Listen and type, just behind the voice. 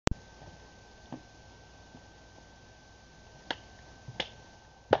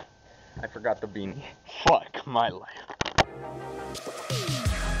I forgot the beanie. Fuck my life.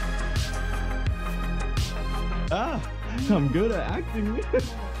 I'm good at acting.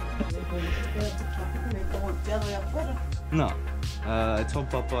 No. I told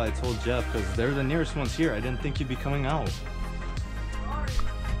Papa, I told Jeff, because they're the nearest ones here. I didn't think you'd be coming out.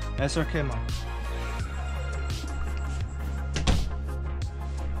 That's okay, Mom.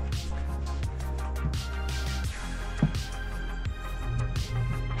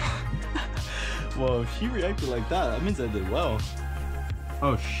 Well, if she reacted like that means I did well.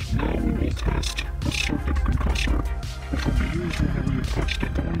 Oh, test.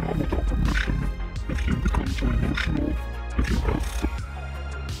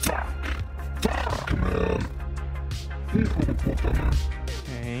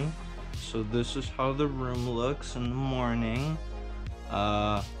 Okay, so this is how the room looks in the morning.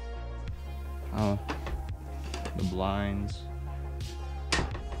 Oh, the blinds.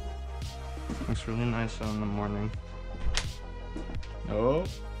 Looks really nice out in the morning. Oh,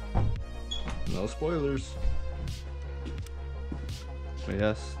 no spoilers. But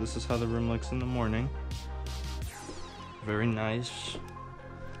yes, this is how the room looks in the morning. Very nice.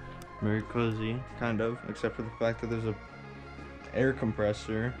 Very cozy, kind of, except for the fact that there's a air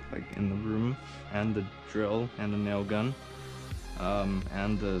compressor like in the room, and the drill and the nail gun,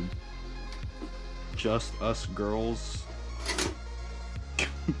 and the just us girls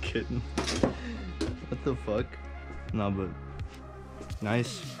kitten. What the fuck? No, but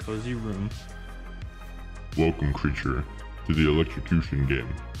nice, cozy room. Welcome, creature, to the Electrocution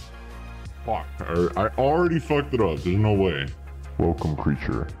game. Fuck, I already fucked it up, there's no way. Welcome,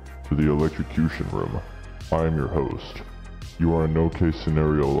 creature, to the Electrocution room. I am your host. You are in no case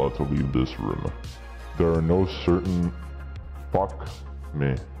scenario allowed to leave this room. There are no certain... Fuck me.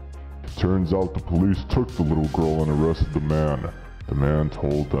 It turns out the police took the little girl and arrested the man. The man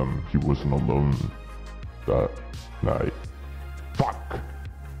told them he wasn't alone that night. Fuck.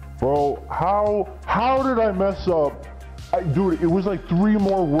 Bro, how did I mess up? Dude, it was like 3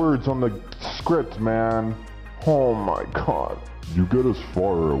 more words on the script, man. Oh my god. You get as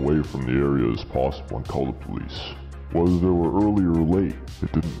far away from the area as possible and call the police. Whether they were early or late,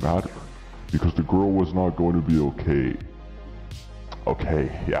 it didn't matter. Because the girl was not going to be okay.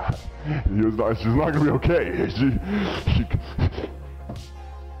 Okay, yeah. She's not gonna be okay. She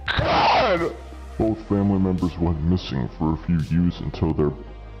God! Both family members went missing for a few years until their...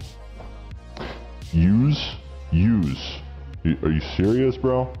 Use? Are you serious,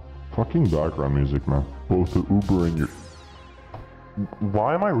 bro? Fucking background music, man. Both the Uber and your...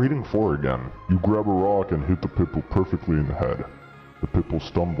 Why am I reading 4 again? You grab a rock and hit the pitbull perfectly in the head. The pitbull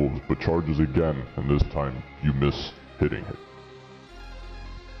stumbles but charges again, and this time you miss hitting it.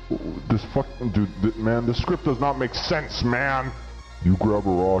 This fucking dude, man, this script does not make sense, man! You grab a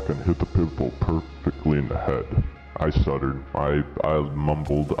rock and hit the pitbull perfectly in the head. I stuttered, I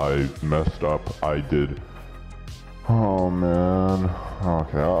mumbled, I messed up, I did... Oh man,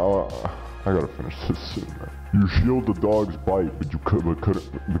 okay, I gotta finish this soon, man. You shield the dog's bite, but you couldn't...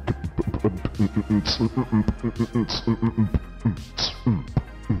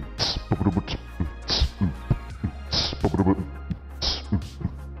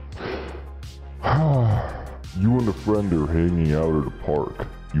 You and a friend are hanging out at a park.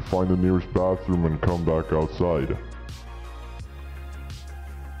 You find the nearest bathroom and come back outside.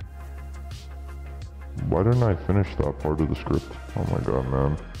 Why didn't I finish that part of the script? Oh my god,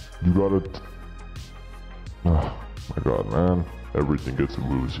 man. You gotta... Oh my god, man. Everything gets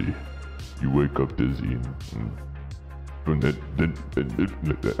woozy. You wake up dizzy and it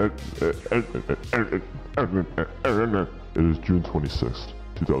is June 26th,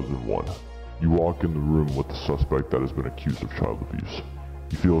 2001. You walk in the room with the suspect that has been accused of child abuse.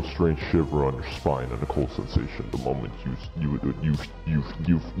 You feel a strange shiver on your spine and a cold sensation the moment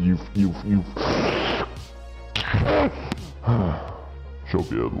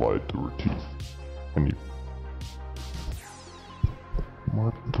Shelby had lied through her teeth. And you...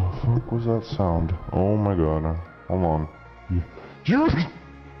 What the fuck was that sound? Oh my god, hold on. Yeah.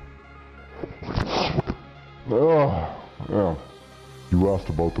 You asked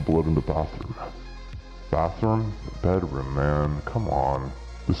about the blood in the bathroom. Bathroom? Bedroom, man. Come on.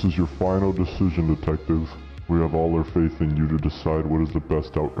 This is your final decision, detective. We have all our faith in you to decide what is the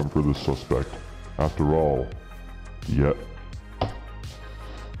best outcome for this suspect. After all, yeah.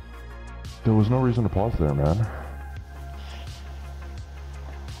 There was no reason to pause there, man.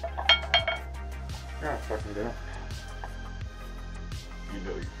 Yeah, fucking did it. You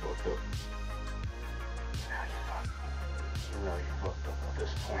know you fucked up. You know you fucked up at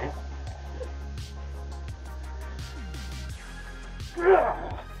this point.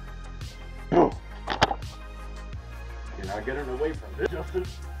 Gotta get it away from this, Justin.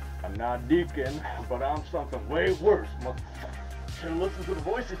 I'm not Deacon, but I'm something way worse, motherfucker. Should've listened to the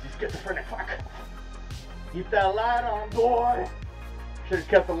voices, you schizophrenic fuck. Keep that light on, boy. Should've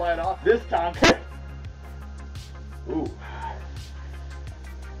kept the light off this time. Ooh.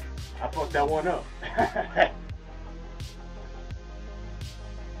 I fucked that one up.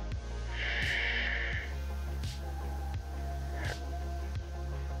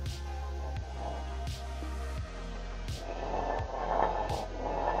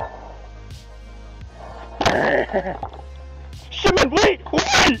 Shit, man, wait!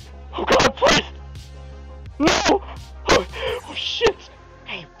 Oh god, please! No! Oh shit!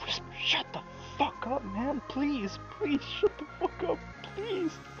 Hey, Whisper, shut the fuck up, man. Please, shut the fuck up,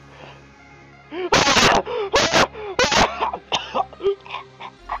 please.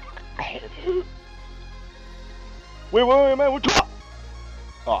 Wait, man, what the?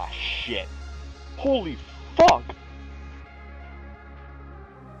 Oh shit. Holy fuck!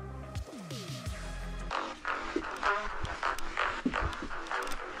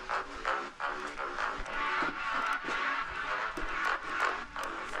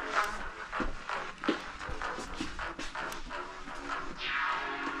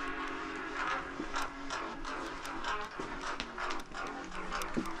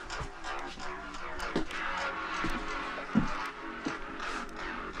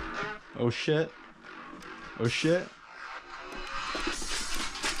 Oh shit. Oh shit.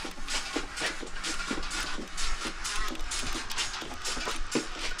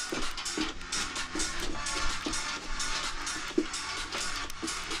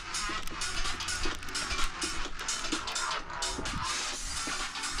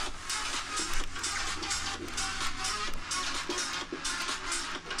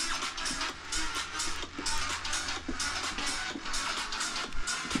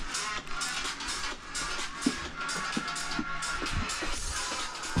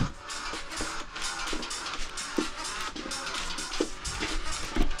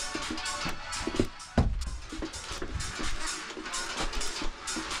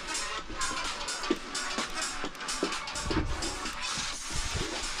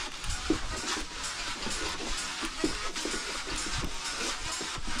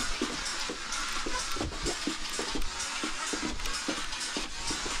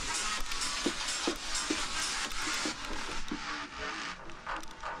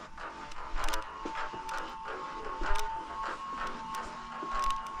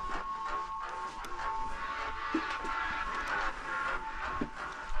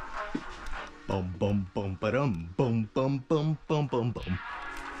 Bum bum bum ba-dum bum bum bum bum bum bum.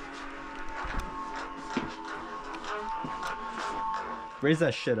 Raise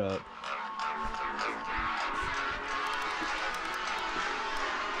that shit up.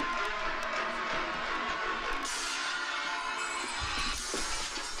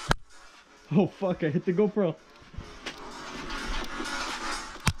 Oh fuck, I hit the GoPro.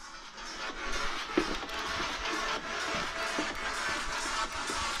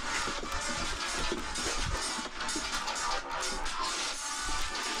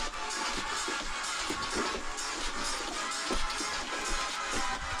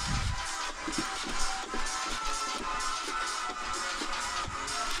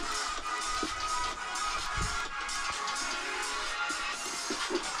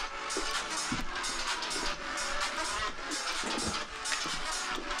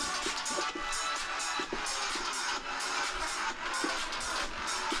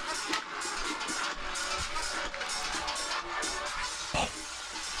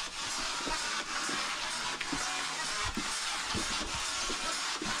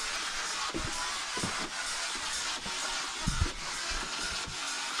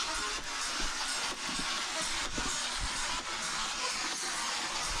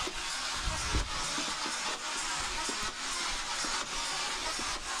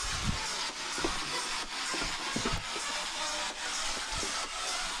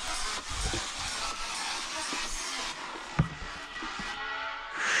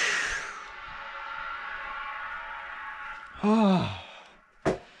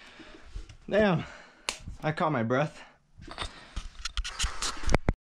 Damn, I caught my breath.